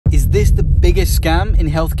Is this the biggest scam in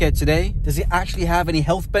healthcare today? Does it actually have any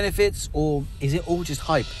health benefits, or is it all just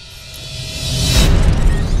hype?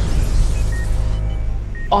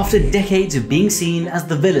 After decades of being seen as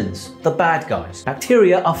the villains, the bad guys,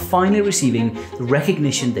 bacteria are finally receiving the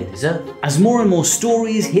recognition they deserve. As more and more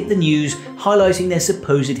stories hit the news highlighting their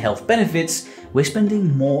supposed health benefits, we're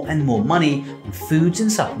spending more and more money on foods and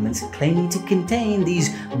supplements claiming to contain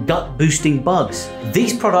these gut-boosting bugs.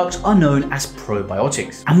 These products are known as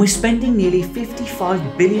probiotics, and we're spending nearly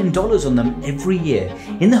 $55 billion on them every year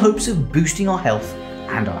in the hopes of boosting our health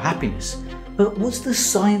and our happiness. But what's the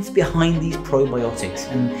science behind these probiotics,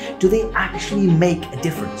 and do they actually make a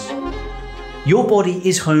difference? Your body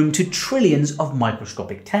is home to trillions of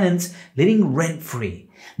microscopic tenants living rent-free.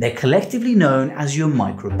 They're collectively known as your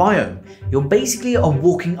microbiome. You're basically a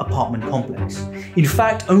walking apartment complex. In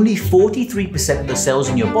fact, only 43% of the cells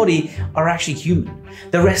in your body are actually human.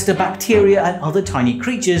 The rest are bacteria and other tiny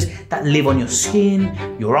creatures that live on your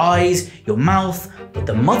skin, your eyes, your mouth, but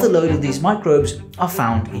the motherlode of these microbes are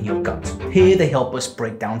found in your gut. Here they help us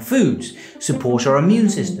break down foods, support our immune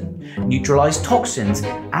system, neutralize toxins,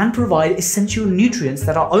 and provide essential nutrients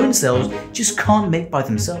that our own cells just can't make by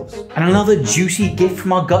themselves. And another juicy gift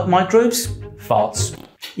from our gut microbes? Farts.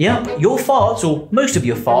 Yep, your farts, or most of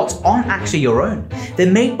your farts, aren't actually your own. They're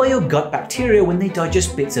made by your gut bacteria when they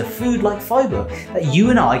digest bits of food like fiber that you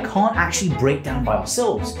and I can't actually break down by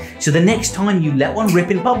ourselves. So the next time you let one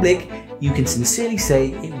rip in public, you can sincerely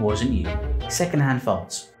say it wasn't you. Secondhand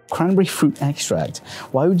farts. Cranberry fruit extract.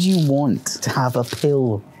 Why would you want to have a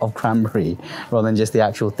pill of cranberry rather than just the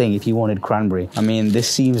actual thing if you wanted cranberry? I mean, this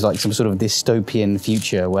seems like some sort of dystopian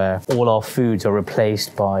future where all our foods are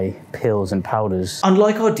replaced by pills and powders.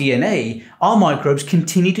 Unlike our DNA, our microbes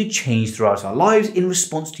continue to change throughout our lives in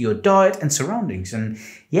response to your diet and surroundings. And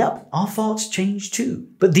yep, our farts change too.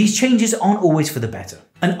 But these changes aren't always for the better.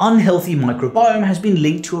 An unhealthy microbiome has been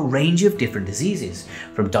linked to a range of different diseases,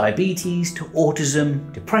 from diabetes to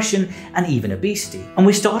autism, depression, and even obesity. And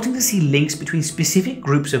we're starting to see links between specific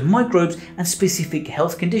groups of microbes and specific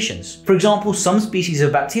health conditions. For example, some species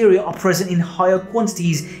of bacteria are present in higher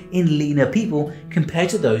quantities in leaner people compared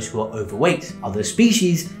to those who are overweight. Other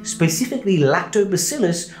species, specifically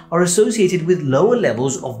lactobacillus, are associated with lower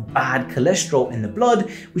levels of bad cholesterol in the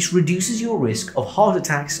blood, which reduces your risk of heart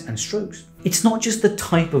attacks and strokes. It's not just the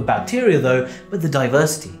type of bacteria though, but the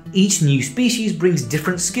diversity. Each new species brings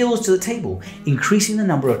different skills to the table, increasing the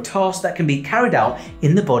number of tasks that can be carried out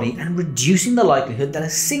in the body and reducing the likelihood that a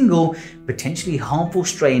single, potentially harmful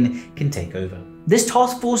strain can take over. This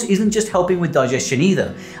task force isn't just helping with digestion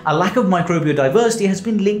either. A lack of microbial diversity has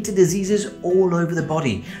been linked to diseases all over the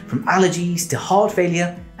body, from allergies to heart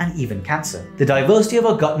failure and even cancer. The diversity of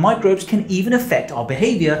our gut microbes can even affect our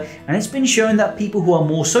behavior, and it's been shown that people who are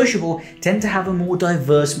more sociable tend to have a more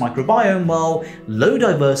diverse microbiome, while low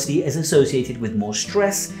diversity is associated with more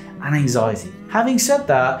stress and anxiety. Having said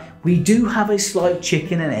that, we do have a slight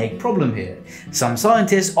chicken and egg problem here. Some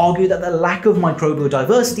scientists argue that the lack of microbial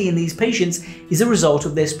diversity in these patients is a result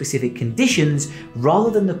of their specific conditions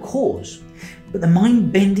rather than the cause. But the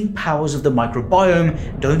mind-bending powers of the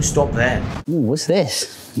microbiome don't stop there. Ooh, what's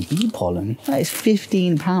this? Bee pollen? That is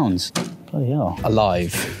 £15. Oh yeah.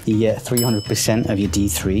 Alive. You get 300% of your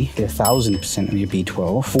D3, you get 1000% of your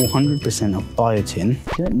B12, 400% of biotin.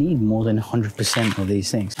 You don't need more than 100% of these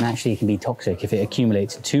things. And actually it can be toxic if it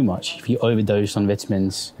accumulates too much. If you overdose on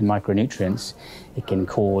vitamins and micronutrients, it can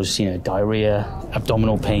cause, diarrhea,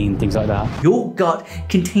 abdominal pain, things like that. Your gut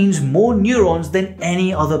contains more neurons than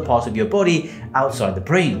any other part of your body outside the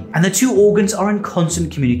brain. And the two organs are in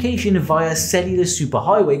constant communication via a cellular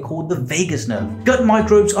superhighway called the vagus nerve. Gut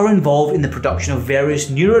microbes are involved in the production of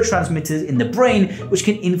various neurotransmitters in the brain, which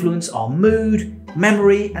can influence our mood,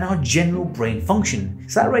 memory, and our general brain function.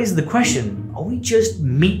 So that raises the question, are we just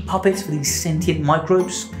meat puppets for these sentient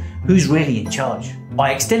microbes? Who's really in charge?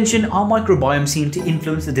 By extension, our microbiome seems to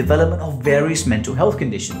influence the development of various mental health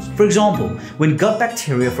conditions. For example, when gut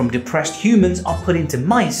bacteria from depressed humans are put into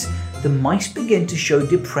mice, the mice begin to show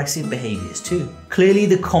depressive behaviors too. Clearly,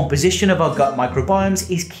 the composition of our gut microbiomes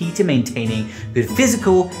is key to maintaining good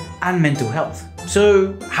physical and mental health.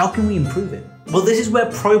 So how can we improve it? Well, this is where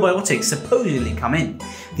probiotics supposedly come in.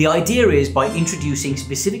 The idea is by introducing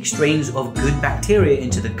specific strains of good bacteria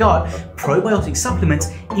into the gut, probiotic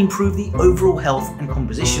supplements improve the overall health and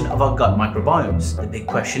composition of our gut microbiomes. The big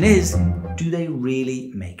question is, do they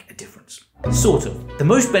really make a difference? Sort of. The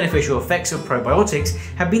most beneficial effects of probiotics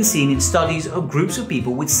have been seen in studies of groups of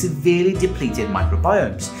people with severely depleted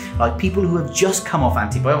microbiomes, like people who have just come off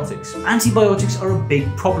antibiotics. Antibiotics are a big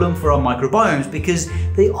problem for our microbiomes because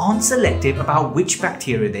they aren't selective about which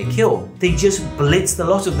bacteria they kill. They just blitz the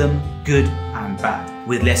lot of them, good and bad.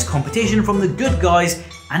 With less competition from the good guys,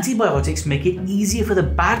 antibiotics make it easier for the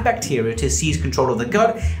bad bacteria to seize control of the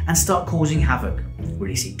gut and start causing havoc,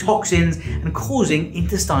 releasing toxins and causing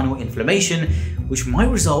intestinal inflammation, which might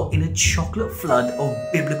result in a chocolate flood of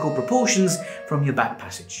biblical proportions from your back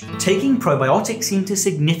passage. Taking probiotics seems to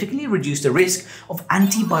significantly reduce the risk of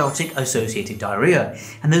antibiotic-associated diarrhea,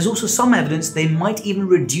 and there's also some evidence they might even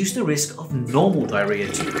reduce the risk of normal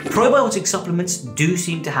diarrhea too. Probiotic supplements do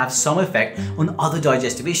seem to have some effect on other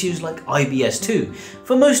digestive issues like IBS too.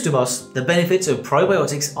 For most of us, the benefits of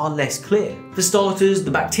probiotics are less clear. For starters,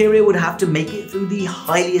 the bacteria would have to make it through the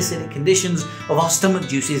highly acidic conditions of our stomach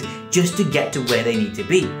juices just to get to where they need to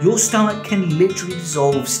be. Your stomach can literally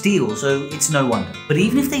dissolve steel, so it's no wonder. But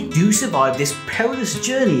even if they do survive this perilous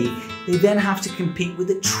journey, they then have to compete with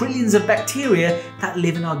the trillions of bacteria that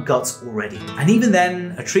live in our guts already. And even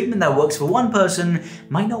then, a treatment that works for one person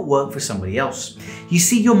might not work for somebody else. You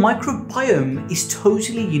see, your microbiome is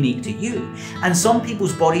totally unique to you, and some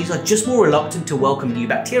people's bodies are just more reluctant to welcome new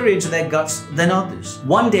bacteria into their guts than others.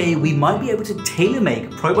 One day, we might be able to tailor-make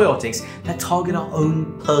probiotics that target our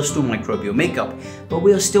own personal microbial makeup, but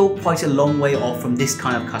we are still quite a long way off from this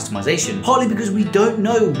kind of customization, partly because we don't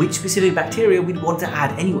know which specific bacteria we'd want to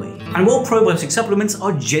add anyway. And while probiotic supplements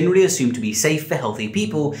are generally assumed to be safe for healthy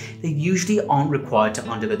people, they usually aren't required to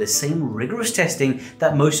undergo the same rigorous testing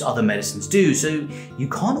that most other medicines do, so you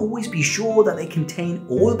can't always be sure that they contain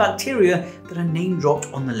all the bacteria that are name dropped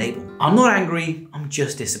on the label. I'm not angry, I'm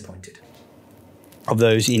just disappointed. Of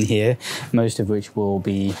those in here, most of which will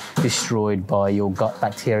be destroyed by your gut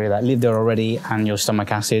bacteria that live there already and your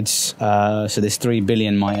stomach acids. So this 3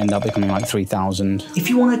 billion might end up becoming like 3,000. If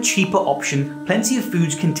you want a cheaper option, plenty of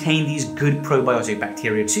foods contain these good probiotic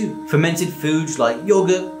bacteria too. Fermented foods like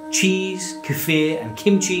yogurt, cheese, kefir, and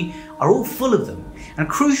kimchi are all full of them. And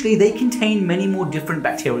crucially, they contain many more different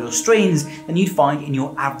bacterial strains than you'd find in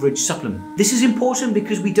your average supplement. This is important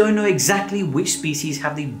because we don't know exactly which species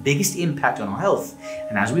have the biggest impact on our health.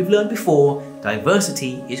 And as we've learned before,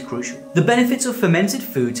 diversity is crucial. The benefits of fermented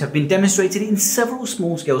foods have been demonstrated in several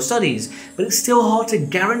small-scale studies, but it's still hard to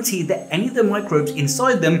guarantee that any of the microbes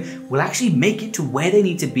inside them will actually make it to where they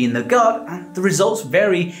need to be in the gut, and the results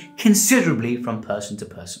vary considerably from person to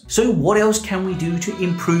person. So what else can we do to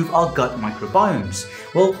improve our gut microbiomes?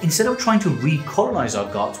 Well, instead of trying to recolonize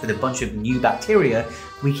our guts with a bunch of new bacteria,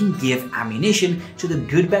 we can give ammunition to the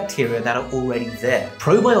good bacteria that are already there.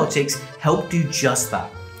 Probiotics help do just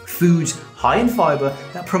that. Foods high in fiber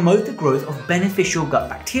that promote the growth of beneficial gut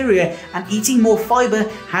bacteria, and eating more fiber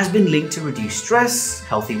has been linked to reduced stress,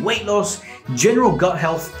 healthy weight loss, general gut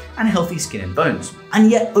health, and healthy skin and bones.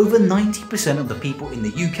 And yet over 90% of the people in the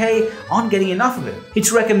UK aren't getting enough of it.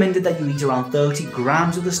 It's recommended that you eat around 30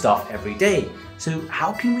 grams of the stuff every day. So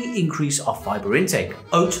how can we increase our fiber intake?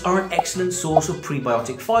 Oats are an excellent source of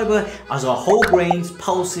prebiotic fiber, as are whole grains,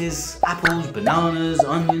 pulses, apples, bananas,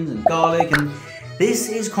 onions, and garlic. And this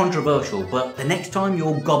is controversial, but the next time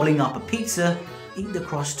you're gobbling up a pizza, eat the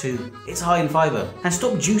crust too. It's high in fiber. And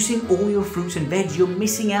stop juicing all your fruits and veg. You're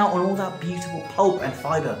missing out on all that beautiful pulp and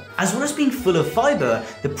fiber. As well as being full of fiber,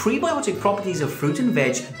 the prebiotic properties of fruit and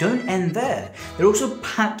veg don't end there. They're also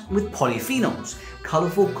packed with polyphenols,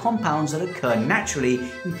 colourful compounds that occur naturally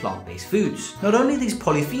in plant-based foods. Not only are these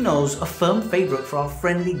polyphenols a firm favourite for our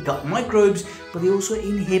friendly gut microbes, but they also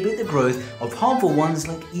inhibit the growth of harmful ones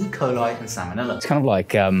like E. coli and Salmonella. It's kind of like,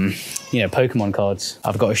 Pokemon cards.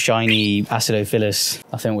 I've got a shiny Acidophilus.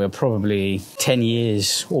 I think we're probably 10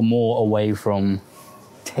 years or more away from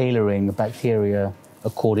tailoring bacteria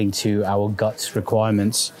according to our gut's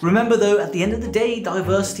requirements. Remember though, at the end of the day,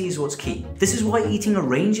 diversity is what's key. This is why eating a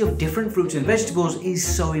range of different fruits and vegetables is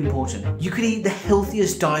so important. You could eat the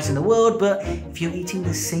healthiest diet in the world, but if you're eating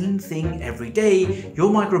the same thing every day, your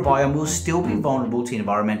microbiome will still be vulnerable to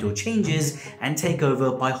environmental changes and take over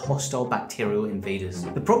by hostile bacterial invaders.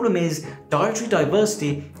 The problem is, dietary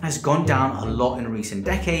diversity has gone down a lot in recent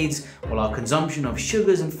decades, while our consumption of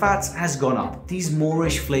sugars and fats has gone up. These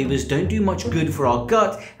Moorish flavors don't do much good for our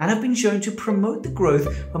gut and have been shown to promote the growth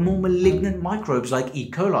of more malignant microbes like E.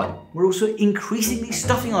 coli. We're also increasingly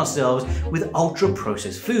stuffing ourselves with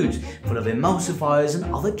ultra-processed foods, full of emulsifiers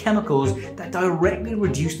and other chemicals that directly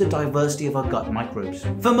reduce the diversity of our gut microbes.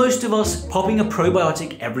 For most of us, popping a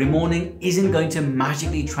probiotic every morning isn't going to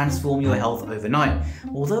magically transform your health overnight,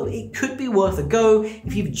 although it could be worth a go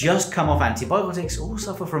if you've just come off antibiotics or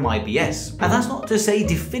suffer from IBS. And that's not to say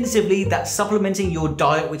definitively that supplementing your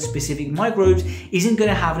diet with specific microbes isn't going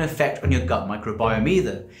to have an effect on your gut microbiome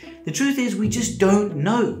either. The truth is, we just don't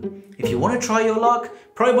know. If you want to try your luck,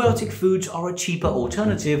 probiotic foods are a cheaper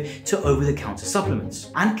alternative to over-the-counter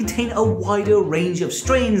supplements and contain a wider range of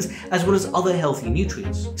strains as well as other healthy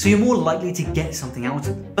nutrients. So you're more likely to get something out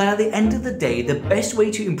of them. But at the end of the day, the best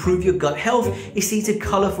way to improve your gut health is to eat a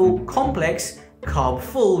colourful, complex,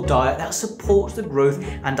 carb-full diet that supports the growth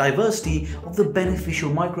and diversity of the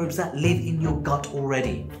beneficial microbes that live in your gut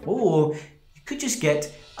already. Or you could just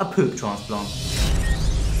get a poop transplant.